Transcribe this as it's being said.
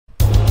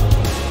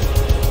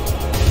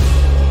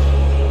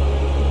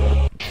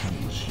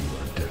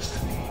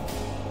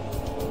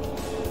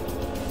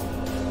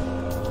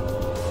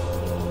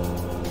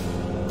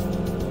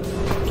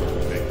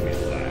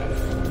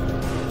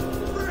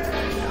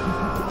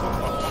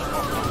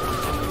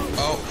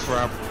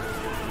trap.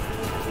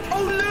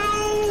 Oh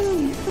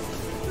no!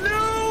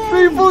 No!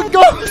 People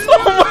goes!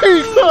 Oh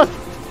my god!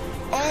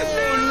 Oh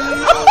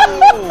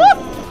no!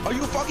 Are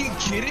you fucking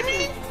kidding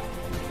me?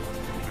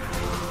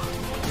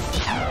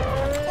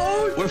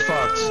 Oh, We're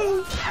fucked.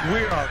 We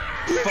are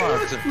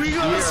fucked. We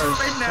are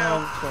right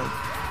now.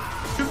 fucked.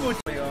 Oh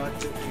my god.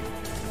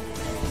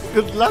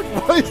 Good luck,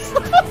 boys!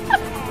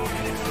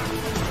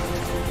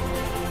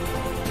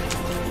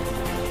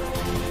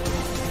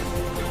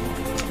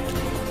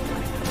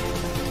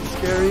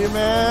 Scary,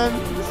 man!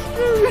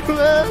 Scary,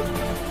 man!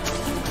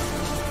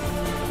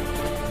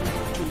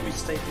 We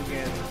stay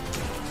together.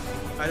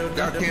 I don't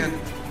know. I can't.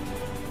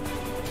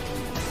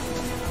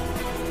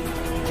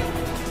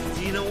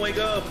 Gino, wake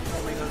up!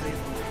 Oh my god, Gino.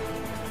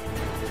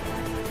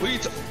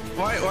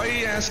 Why are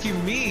you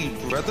asking me,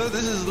 brother?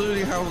 This is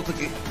literally how the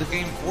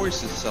game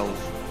forces itself.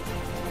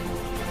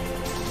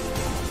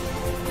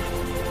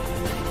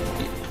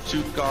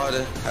 Shoot God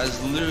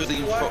has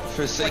literally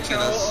forsaken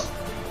us.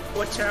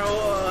 Watch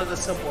out the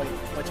subway.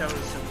 Watch out the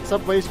subway.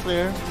 Subway's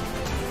clear.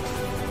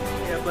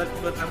 Yeah, but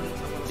I'm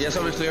Yeah,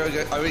 subway's clear.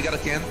 I already got a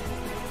can.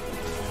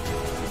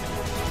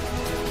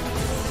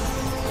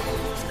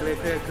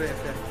 clear.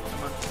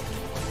 Come on.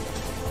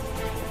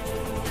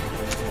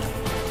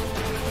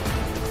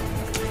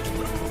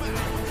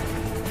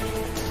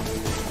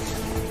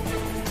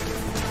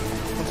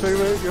 I'll show you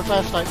your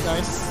flashlight,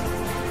 guys.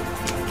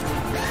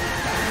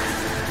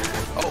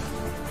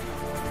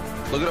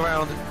 Look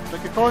around.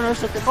 Check your corners,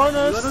 check your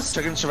corners!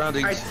 Checking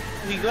surroundings.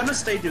 We're gonna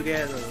stay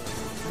together.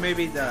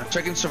 Maybe that.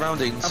 Checking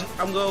surroundings.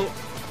 I'm go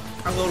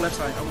left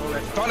side. I'm go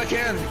left side. Found a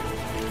can.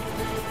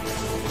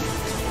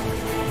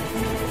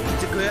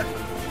 Is it clear?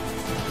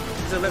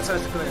 The left side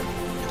is clear.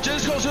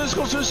 Just go.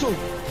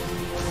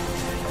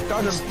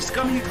 Got him. He's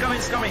coming. Coming!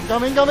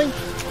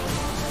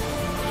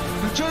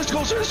 Just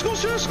go.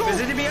 Is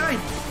it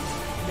behind?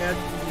 Yeah,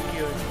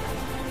 good.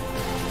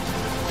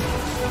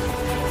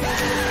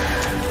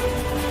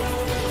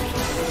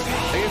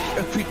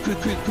 Creep.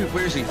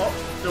 Where is he? Oh,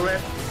 the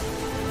red.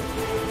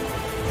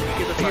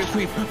 Get the Here's flash.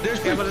 Creep. There's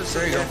Creep. Yeah,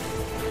 There you go.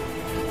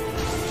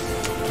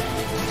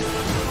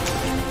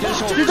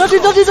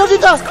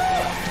 Dita!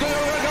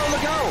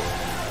 Look out!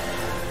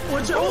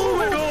 Watch out! Oh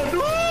my god!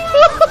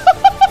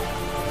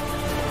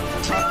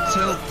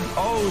 Tilt.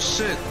 Oh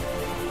shit.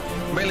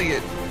 Melee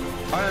it.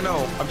 I don't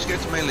know. I'm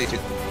scared to melee it.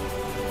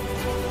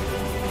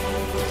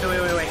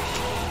 Wait.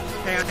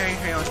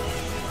 Hang on.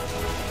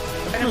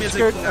 I'm too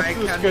scared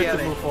to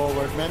move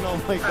forward, man. Oh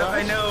my god.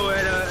 I know.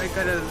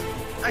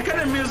 I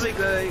kind of music.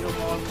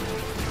 Come on.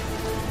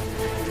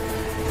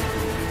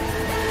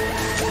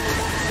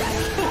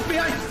 Oh,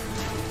 behind.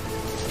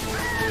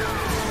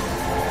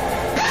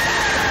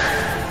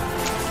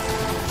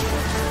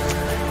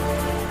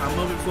 I'm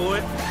moving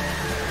forward.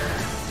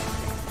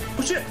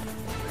 Oh shit!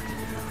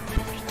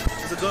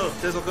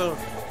 There's a girl.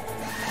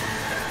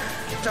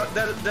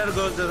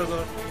 That'll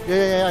go.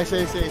 Yeah, I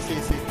see.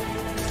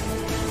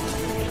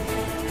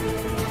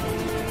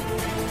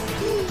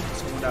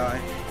 Someone die.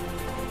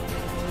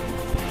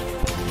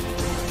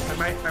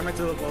 I might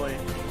do a boy.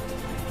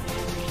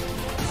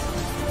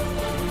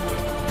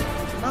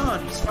 Come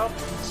on, stop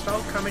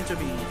coming to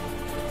me.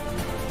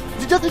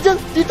 Dita!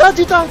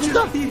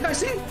 I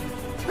see.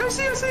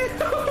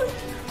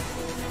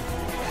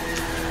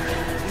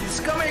 He's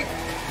coming.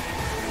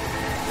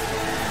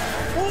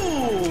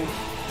 Ooh.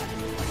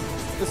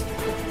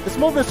 Let's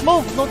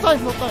move! No time!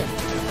 You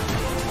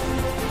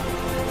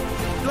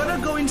gotta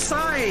go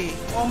inside!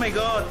 Oh my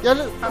god! Yeah,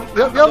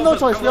 we have no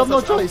choice, I'm gonna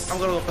go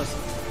first.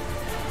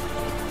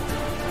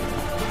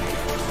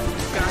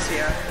 Gas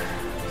here.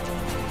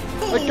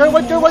 White girl!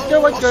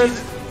 Shit.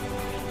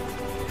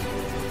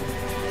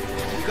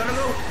 You gotta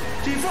go!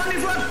 In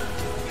front!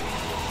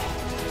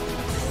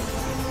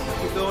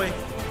 Keep going.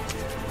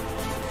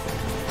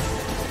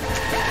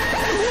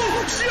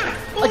 Oh shit!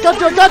 Oh, I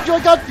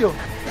got you!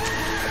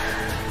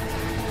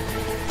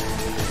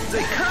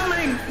 They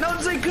coming! No,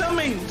 they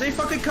coming! They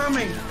fucking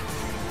coming!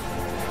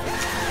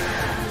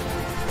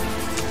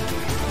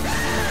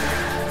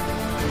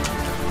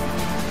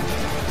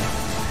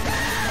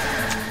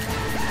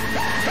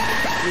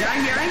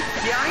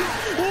 Behind!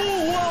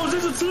 Oh, wow,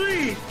 there's a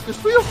tree! There's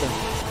three of them!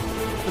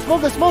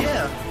 Let's move!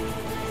 Yeah!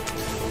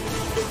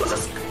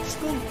 Let's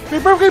go!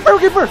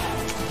 Creeper!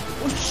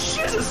 Oh,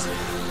 Jesus!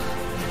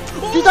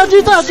 Dita!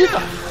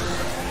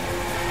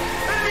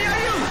 Enemy,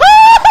 are you?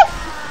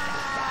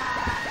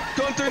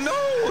 Gunther, no!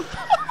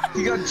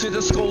 He got to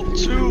the skull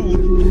too.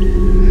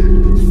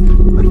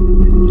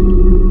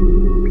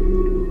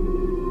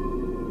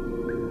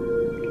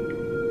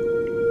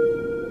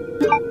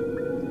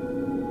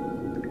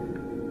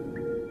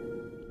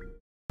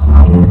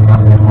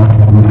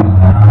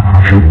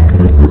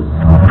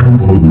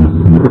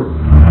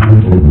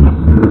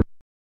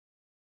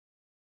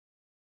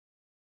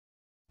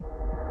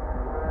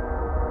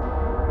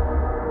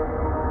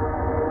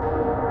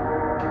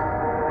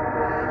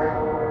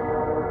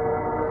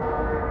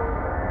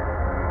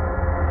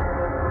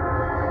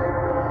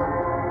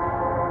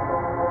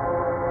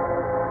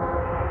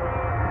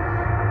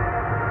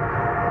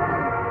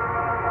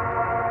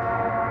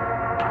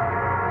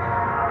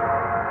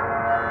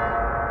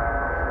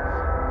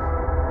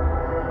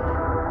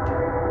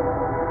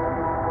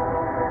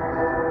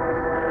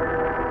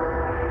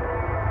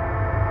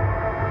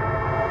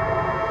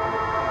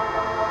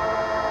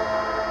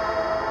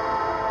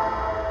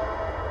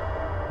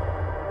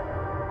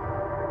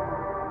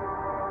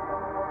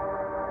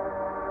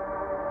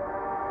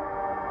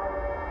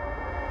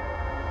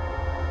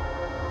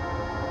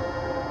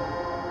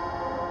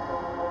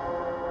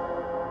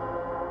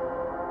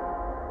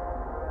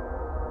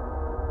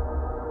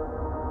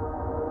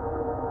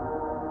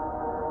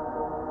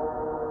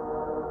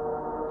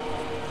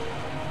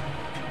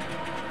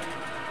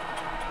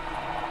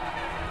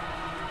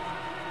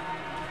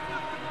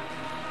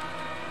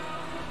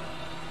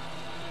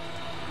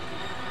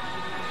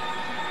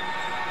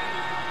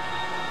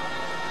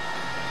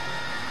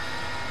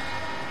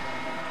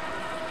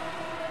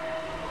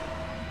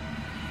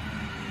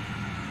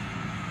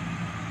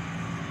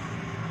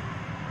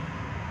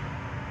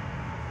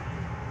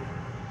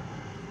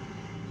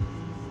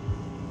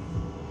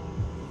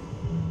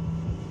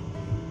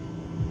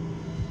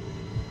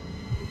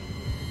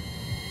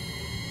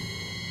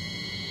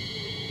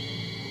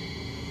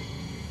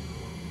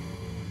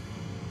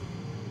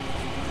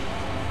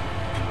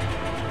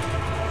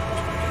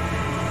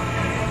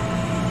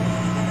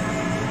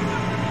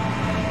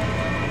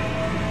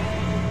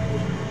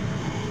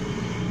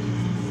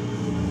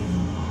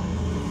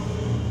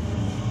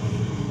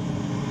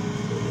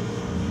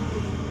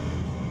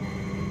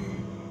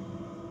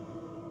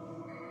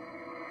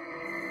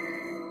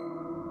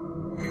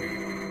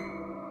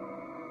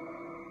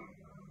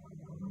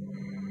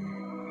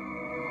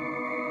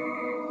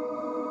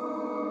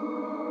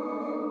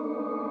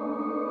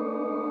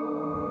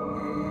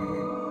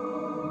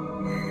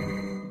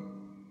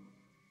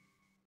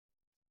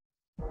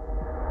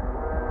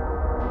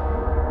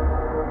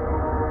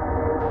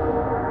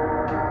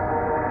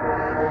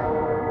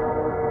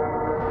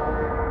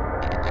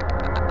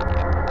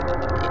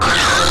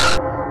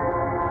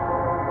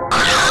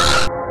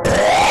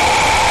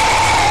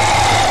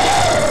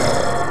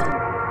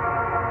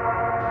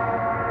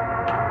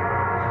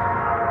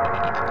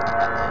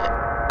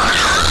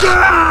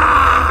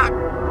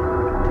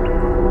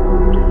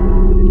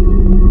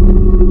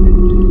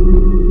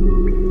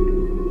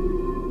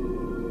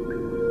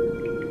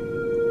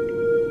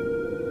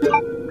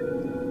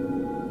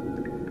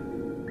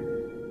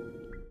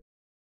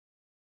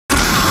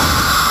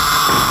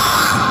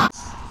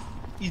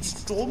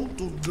 It's time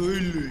to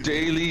daily.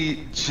 Daily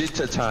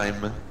jitter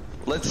time.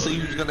 Let's see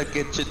who's gonna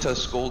get jitter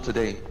skull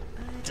today.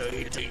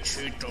 Daily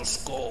cheetah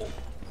skull.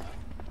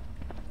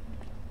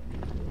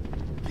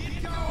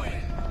 Keep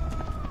going.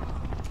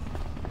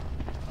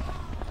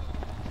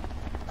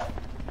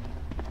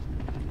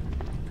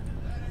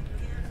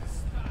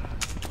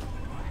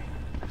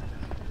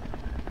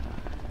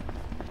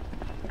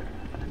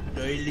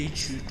 Daily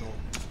cheetah.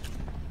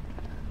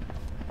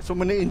 So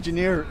many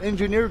engineer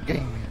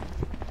game.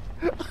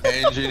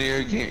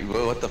 Engineer game.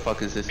 Well, what the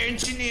fuck is this?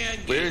 Engineer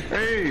Weird.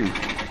 Hey,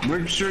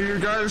 make sure you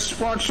guys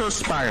watch your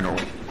spinal.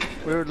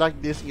 We're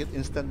like this, get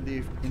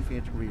instantly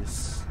infinite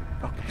risk.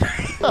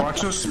 Okay.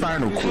 Watch your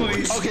spinal cord.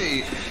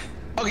 Okay,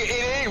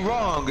 it ain't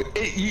wrong.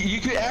 You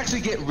could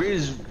actually get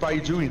Riz by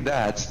doing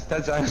that.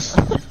 That's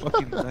actually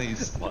fucking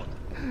nice.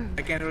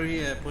 I can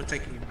really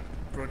protect him.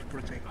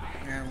 Protect.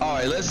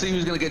 Alright, let's see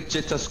who's gonna get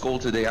jitter skull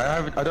today.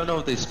 I don't know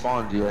if they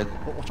spawned yet.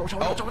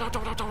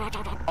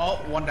 Oh,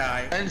 one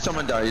died. And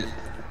someone died.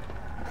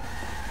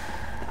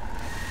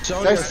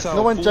 Show Guys, yourself,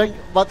 no one fool. check.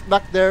 But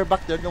back there,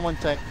 no one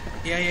check.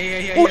 Yeah.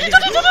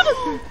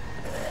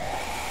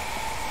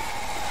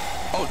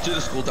 Oh, jitter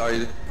skull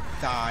died.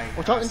 Die.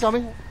 Watch out,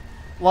 incoming.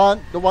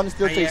 The one is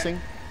still Yeah. chasing.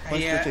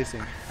 One's Yeah. still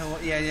chasing.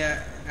 Yeah.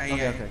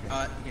 Okay.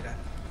 Yeah.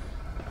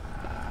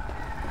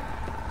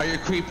 Are you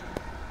creep?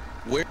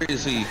 Where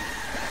is he?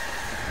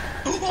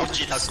 Oh,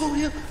 cheetah skull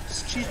here.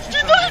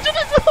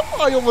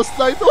 I almost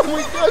died. Oh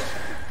my gosh.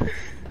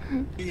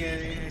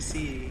 Yeah, I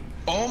see.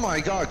 Oh my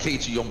god,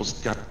 KG, you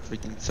almost got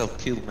freaking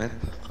self-killed, man.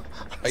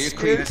 Are you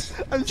creep?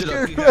 I'm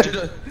scared.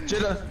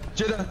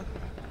 Jitter.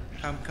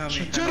 I'm coming.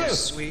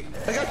 Jitter!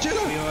 I got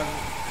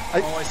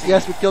jitter!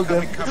 Yes, we killed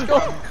them.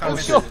 Come,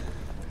 Let's go.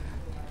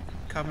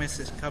 Come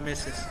assist.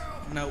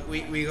 No,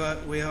 we are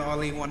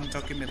only one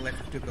document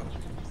left to go.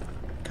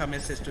 Come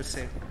assist to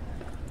save.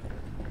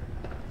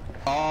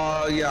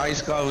 Oh yeah,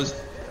 Ice Cloud was.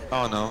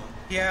 Oh no.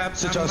 Yeah,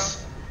 So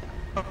just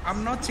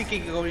I'm not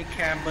taking going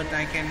camp, but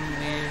I can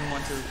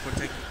want to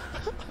protect.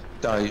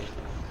 die.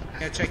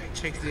 Yeah, check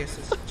the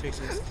assist. Check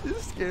the assist.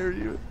 This scare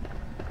you.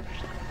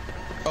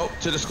 Oh,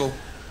 jitter skull.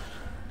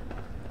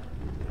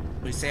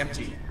 He's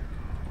empty.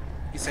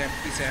 He's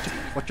empty.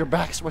 Watch your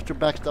backs. That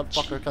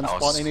fucker can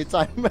spawn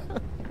anytime.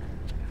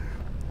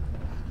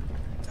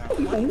 Are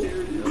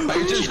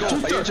you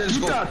jitter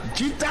skull?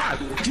 Cheetah!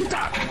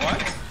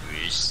 What?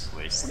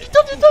 Waste.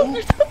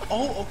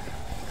 Oh.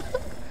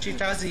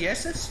 Cheetah's the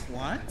SS?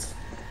 What?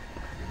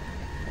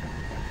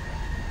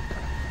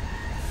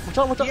 Watch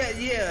out.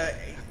 Yeah.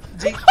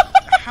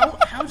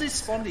 How they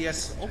spawn the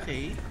SS?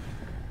 Okay.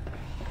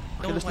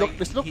 Okay,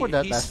 let's look for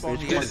that last page.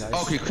 Come on, guys.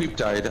 Okay, creep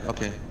died.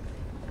 Okay.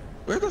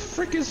 Where the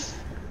frick is?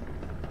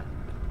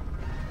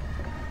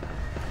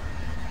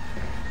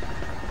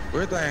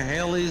 Where the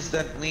hell is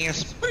that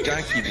NAS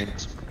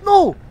document?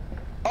 No!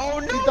 Oh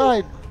no! He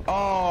died.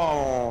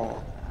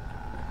 Oh.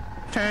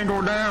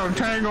 Tango down!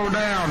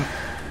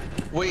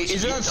 Wait,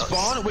 is it on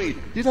spawn? Wait.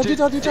 Did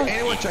Did I?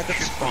 anyone check at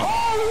spawn?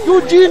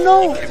 Eugene,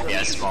 no!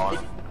 Yeah, spawn.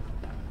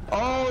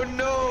 Oh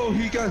no!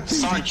 He got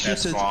Someone daily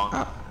checked cheated.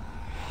 spawn.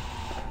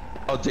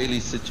 Oh, daily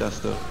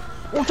suggestive.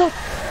 Watch out!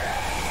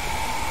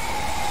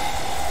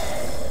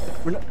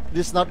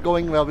 This is not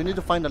going well. We need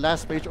to find the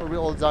last page or we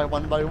all die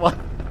one by one.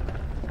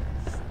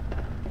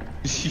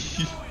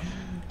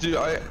 Dude,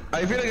 I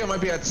feel like I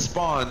might be at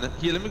spawn.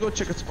 Here, let me go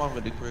check at spawn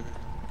really quick.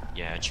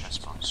 Yeah, check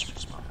spawn.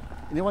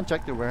 Anyone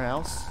check the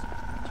warehouse?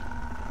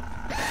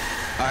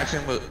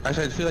 Actually, I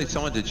feel like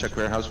someone did check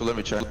warehouse, but let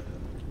me check.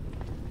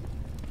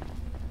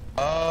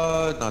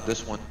 Not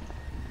this one.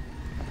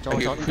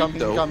 Watch out,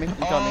 incoming.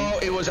 Oh,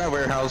 it was at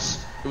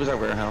warehouse.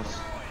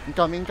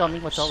 Incoming.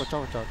 Watch out.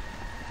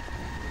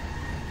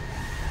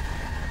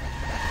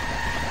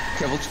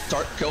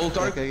 Kill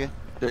dark. Okay.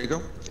 There you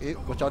go.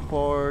 Watch out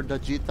for the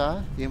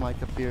Jita. He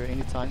might appear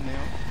anytime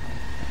now.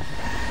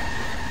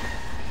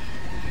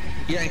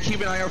 Yeah, and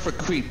keep an eye out for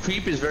creep.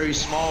 Creep is very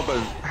small, but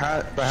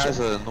has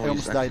a noise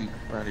almost died.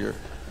 around here.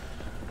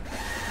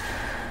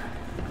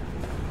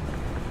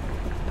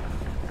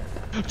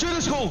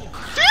 Jitter skull!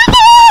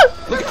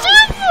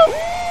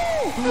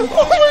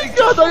 Oh my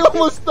god, I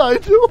almost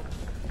died.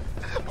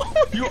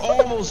 You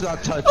almost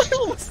got touched.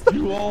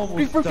 You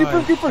almost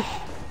died. Creeper.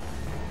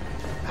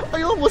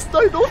 I almost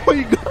died. Oh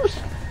my gosh.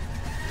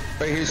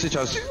 Right here's the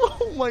chest.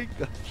 Oh my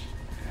gosh.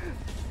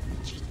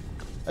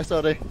 I'm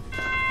sorry.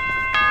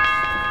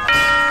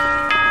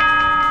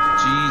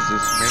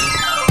 Jesus, man.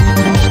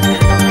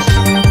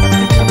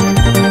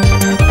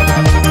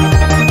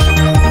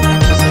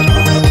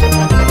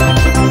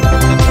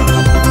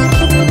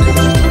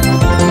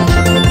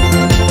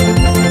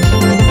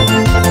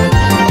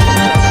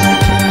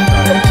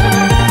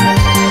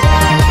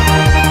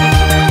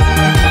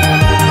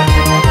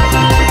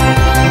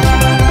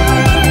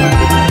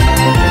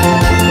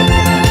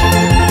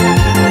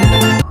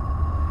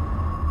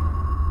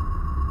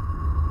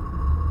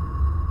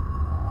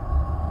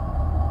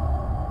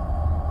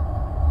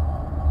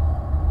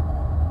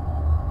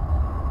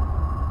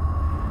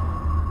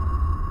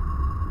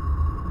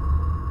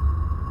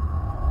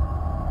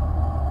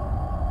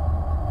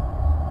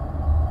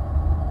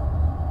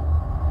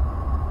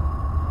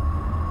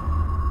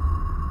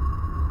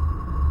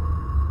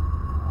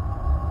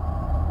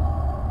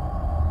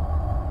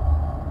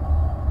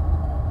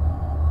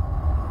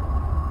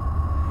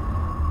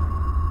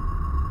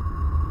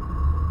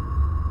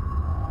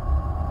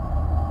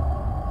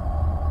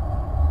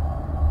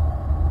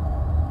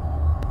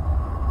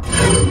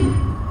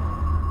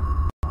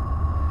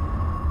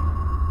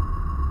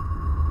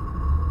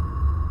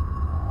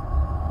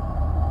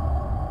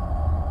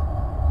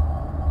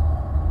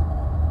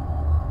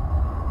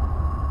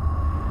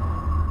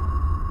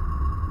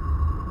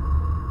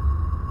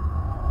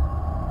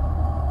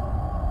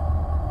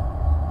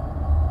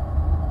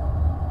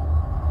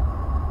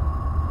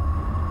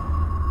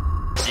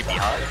 he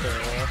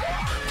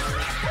behind?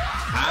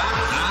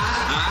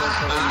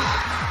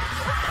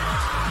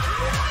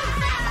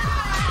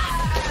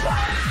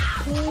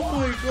 Oh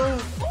my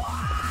god.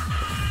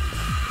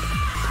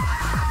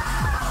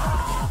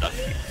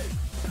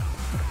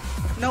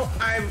 No,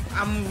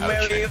 I'm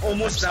very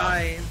almost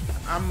died.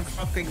 I'm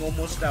fucking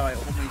almost died.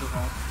 Oh my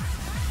god.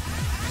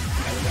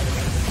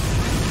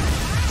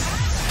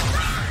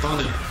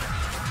 Found it.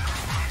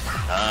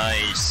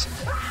 Nice.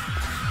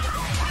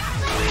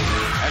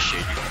 Actually,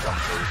 you can come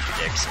to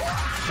GTX.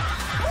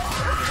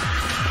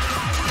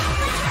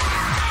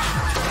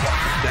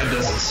 That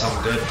doesn't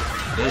sound good,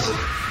 does it?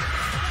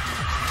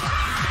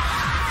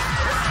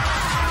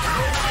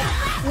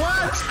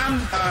 What?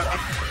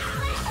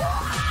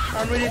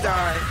 I'm really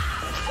died.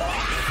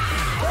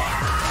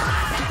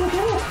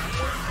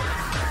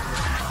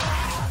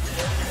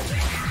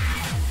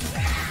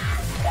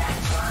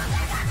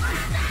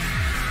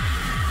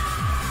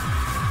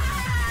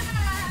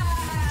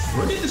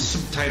 Where did the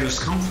subtitles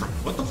come from?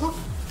 What the fuck?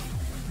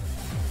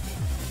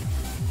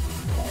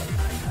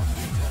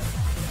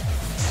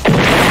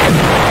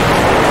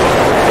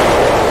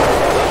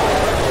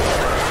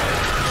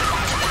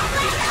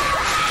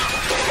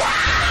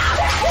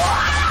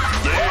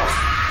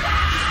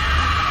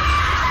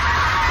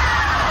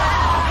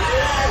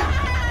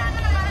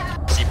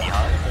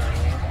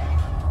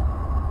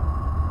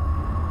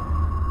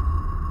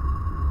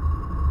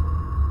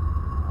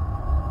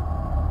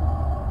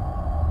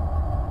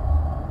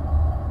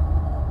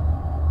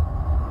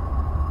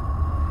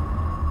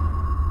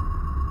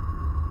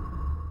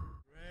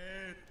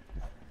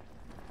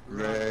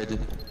 Red.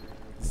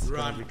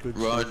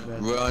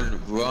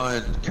 Run.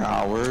 Run,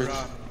 coward.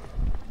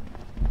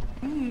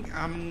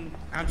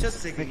 I'm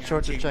just taking. Make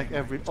sure to check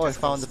every. Oh, I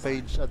found the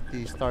page at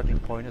the starting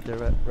point at the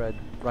red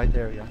right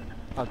area.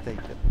 I'll take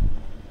it.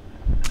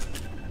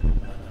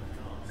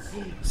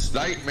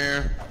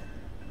 Nightmare.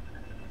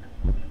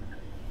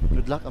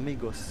 Good luck,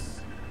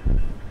 amigos.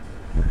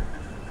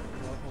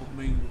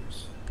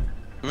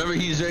 Remember,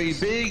 he's very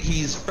big,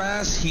 he's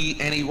fast,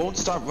 and he won't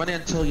stop running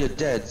until you're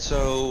dead.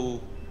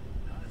 So,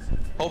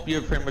 hope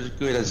you're pretty much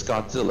good as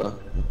Godzilla.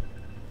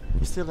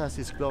 He still has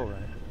his glow, right?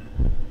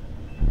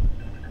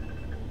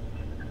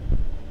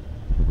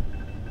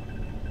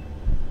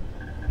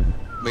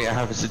 May I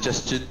have a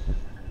suggestion?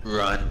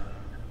 Run.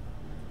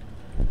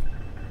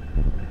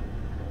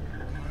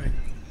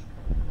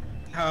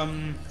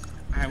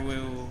 I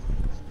will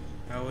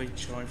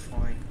enjoy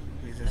flying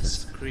with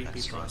this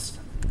creepy bus.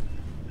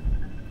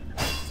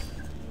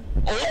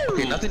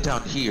 Okay, nothing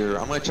down here.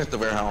 I'm gonna check the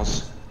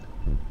warehouse.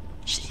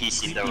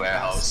 He's in the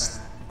warehouse.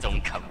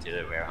 Don't come to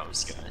the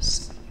warehouse,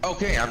 guys.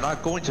 Okay, I'm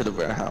not going to the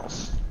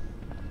warehouse.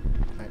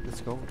 Alright,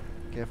 let's go.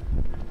 Careful.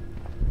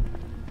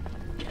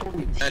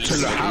 Enter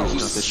the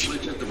house.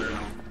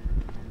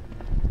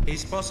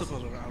 It's possible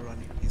to outrun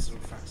him. He's so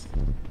fast.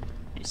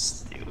 He's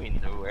still in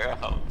the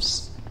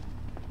warehouse.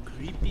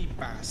 Creepy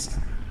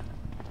bastard.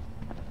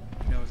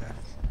 You know that.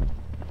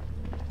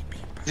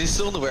 Is he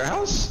still in the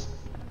warehouse?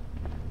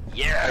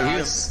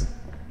 Yes.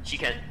 She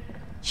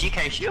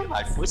can hear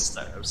my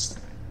footsteps.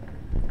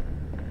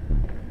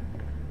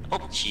 Oh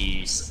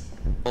jeez.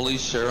 Only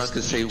Sharon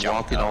could say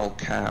walk in all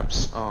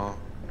caps. Oh.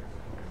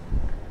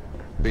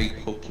 Big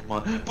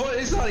Pokemon. But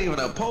it's not even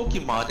a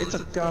Pokemon, it's a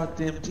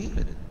goddamn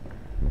demon.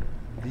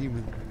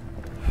 Demon.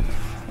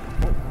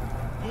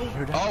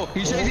 Oh,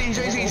 he's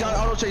chasing, he's on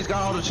auto chase,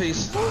 got auto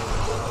chase.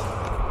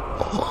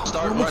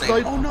 Start running.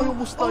 Died. Oh no, I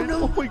almost died.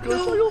 no, Oh my gosh,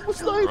 no. I almost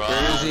died.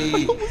 Where is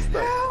he?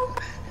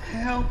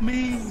 Help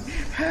me!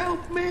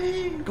 Help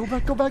me! Go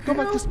back,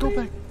 just go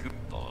back.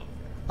 Good boy.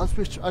 I'll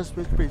switch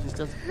pages,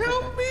 just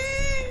Help me!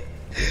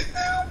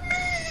 Help me!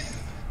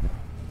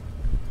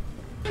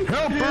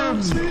 Help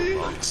him!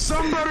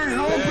 Somebody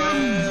help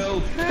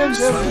him! Help!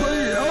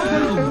 Somebody help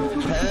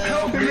him!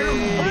 Help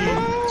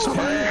me!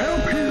 Somebody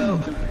help him!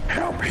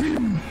 Help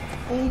him!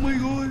 Oh my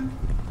god!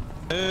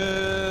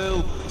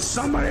 Help!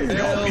 Somebody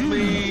help him!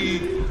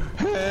 Me!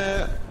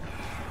 Help!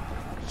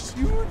 It's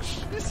huge.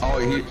 Oh,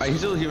 he's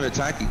still here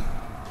attacking.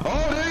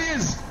 Oh, there he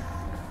is!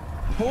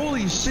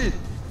 Holy shit!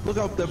 Look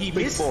up the He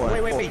big missed.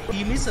 boy. Wait.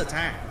 He missed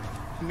attack.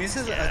 He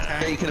misses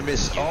attack. Yeah, he could have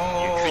missed. You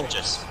Oh! could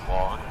just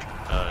walk.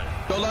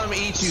 Don't let him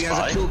eat you. He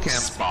has a kill cam.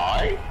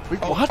 Spy? Wait,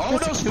 Oh, what? oh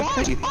That's no, a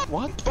kill Spy! cam.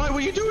 What? Spy, what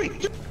are you doing?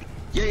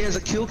 Yeah, he has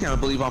a kill cam, I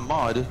believe, on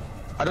mod.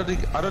 I don't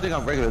think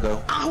I'm regular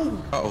though.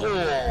 Ow!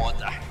 Uh-oh.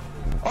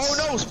 Oh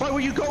no, Spy,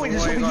 where you going?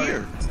 It's Don't worry, over I got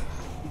here.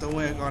 it. Don't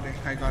worry,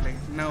 I got it.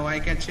 No, I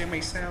can check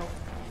myself.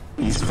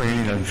 He's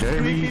playing a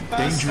very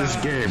dangerous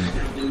game.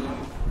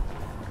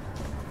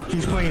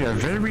 He's playing a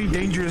very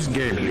dangerous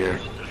game here.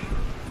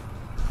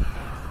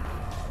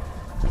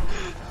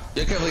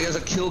 Yeah, careful, he has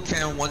a kill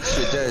cam once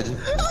you're dead.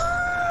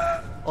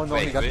 Oh no,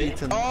 he got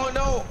eaten. Oh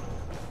no!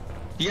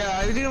 Yeah,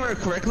 I think I remember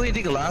correctly, I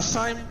think last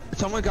time,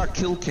 someone got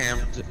kill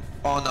cammed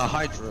on a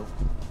Hydro.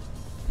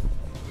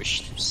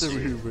 Wish to So see.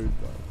 he will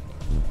die.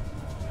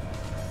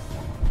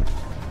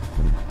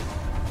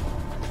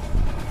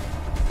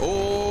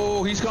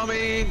 Oh, he's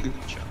coming!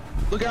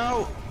 Look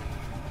out!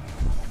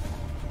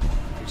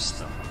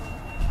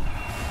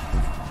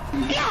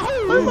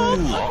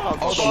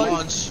 Oh, the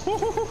launch.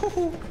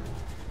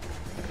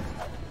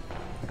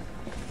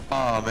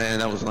 Oh man,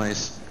 that was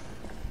nice.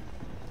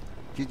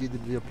 GG the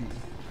VIP.